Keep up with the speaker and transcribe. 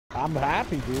I'm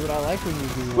happy, dude. I like when you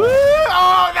do Woo! that.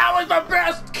 Oh, that was the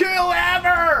best kill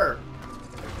ever!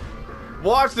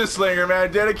 Watch this, Slinger,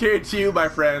 man. Dedicated to you, my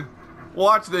friend.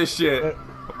 Watch this shit.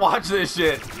 Watch this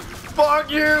shit. Fuck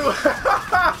you!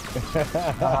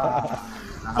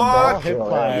 Fuck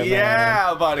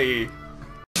yeah, buddy.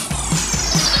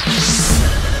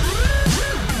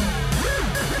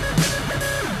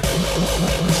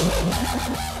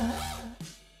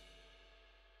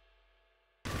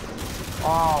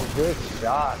 Oh, good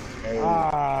shot. Hey.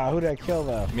 Ah, who did I kill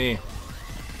though? Me.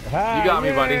 Ah, You got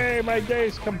me, buddy. Yay, my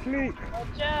day's complete.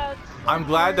 I'm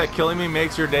glad that killing me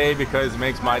makes your day because it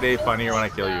makes my day funnier when I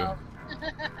kill you.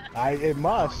 It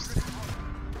must.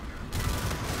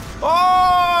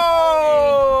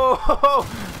 Oh!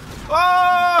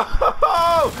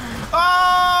 Oh!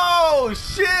 Oh!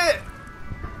 Shit!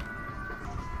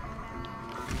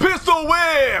 Pistol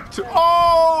whipped!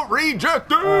 Oh!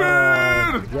 Rejected!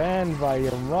 Again by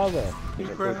your mother.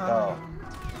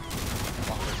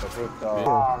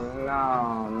 Oh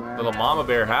no, man. Little mama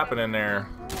bear happening there.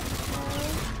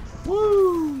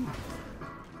 Woo!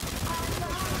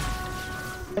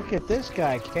 Look at this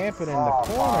guy camping in the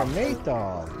corner, Nate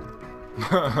Dogg.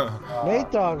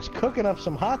 Nate Dogg's cooking up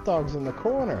some hot dogs in the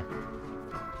corner.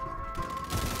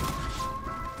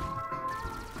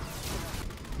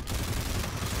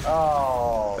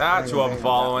 Oh. That's who I'm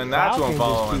following. That's who I'm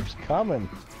following. Just keeps coming.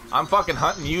 I'm fucking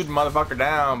hunting you motherfucker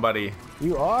down, buddy.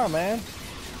 You are, man.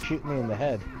 Shoot me in the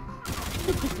head.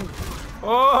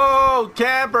 Oh,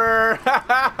 camper!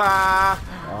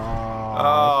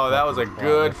 Oh, that was a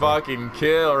good fucking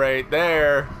kill right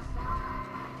there.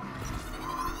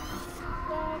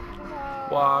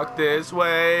 Walk this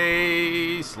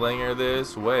way, Slinger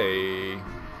this way.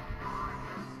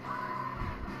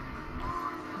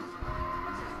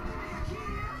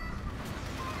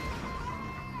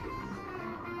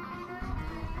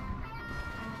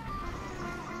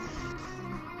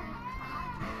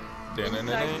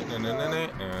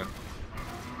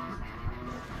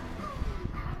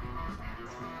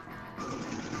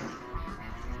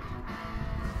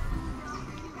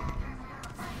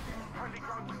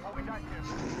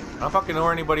 I don't fucking know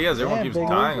where anybody is. Everyone keeps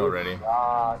dying already.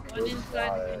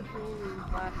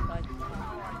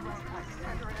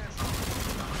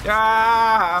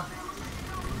 Yeah.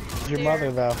 Your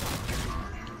mother, though.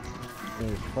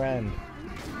 Your friend.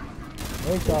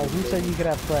 Hey, dog, who said you could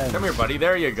have friends? Come here, buddy.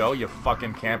 There you go, you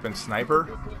fucking camping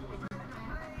sniper.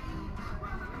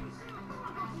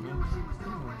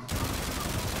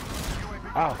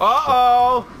 Oh,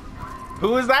 uh-oh!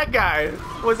 Who was that guy?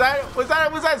 Was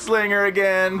that Slinger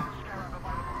again?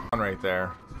 Right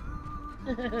there.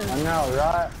 I know,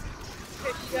 right?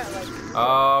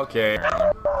 Okay.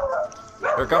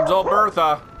 Here comes old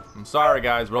Bertha. I'm sorry,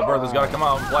 guys, but old Bertha's got to come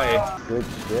out and play. Good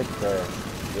shit there.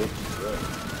 Good shit.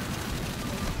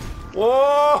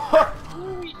 Whoa!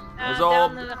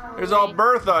 There's old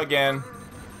Bertha again.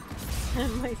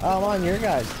 I'm on your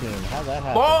guys' team. How'd that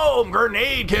happen? Boom!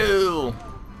 Grenade kill!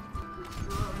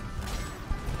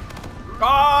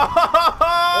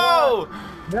 Oh!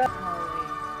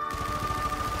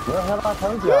 What have I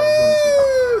told you?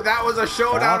 Woo! That was a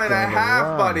showdown and a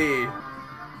half, buddy.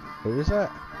 Who was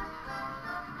that?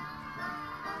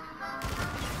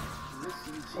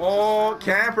 Oh,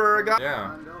 camper got.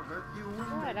 Yeah.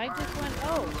 What? I just went.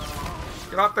 Oh.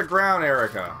 Get off the ground,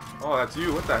 Erica. Oh, that's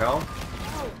you. What the hell?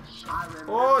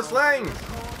 Oh, sling!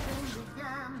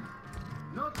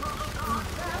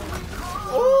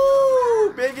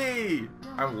 Oh, Biggie!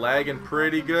 I'm lagging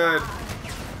pretty good.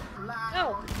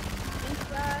 No.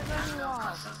 Inside the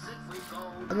wall.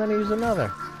 And then he was another.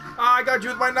 Ah, I got you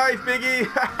with my knife, Biggie!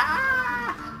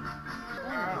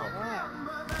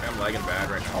 I'm lagging bad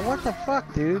right now. Oh, what the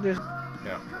fuck, dude?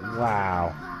 Yeah.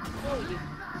 Wow.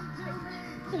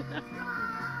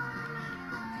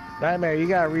 Nightmare, you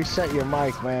gotta reset your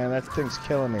mic, man. That thing's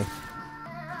killing me.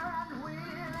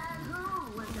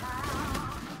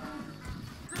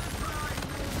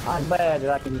 I'm bad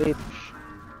that I can beat.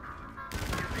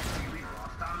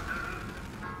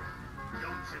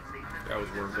 That was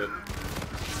worth it.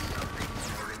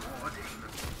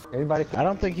 Anybody? I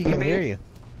don't think he can hear you.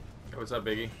 Hey, what's up,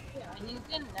 Biggie? Yeah, he's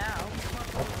in now.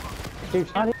 Dude,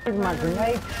 I need my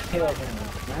grenade killed him,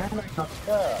 man. That's fucked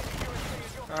up.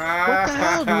 What the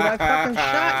hell, dude? I fucking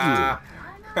shot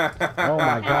you. Oh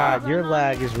my god, your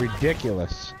lag is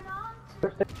ridiculous.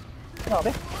 You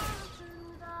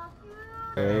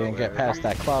didn't get past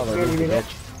that crawler, did you,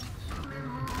 bitch?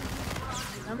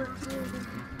 Number 2.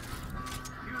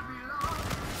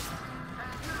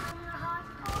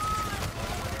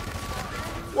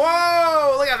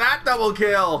 Whoa! Look at that double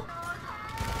kill!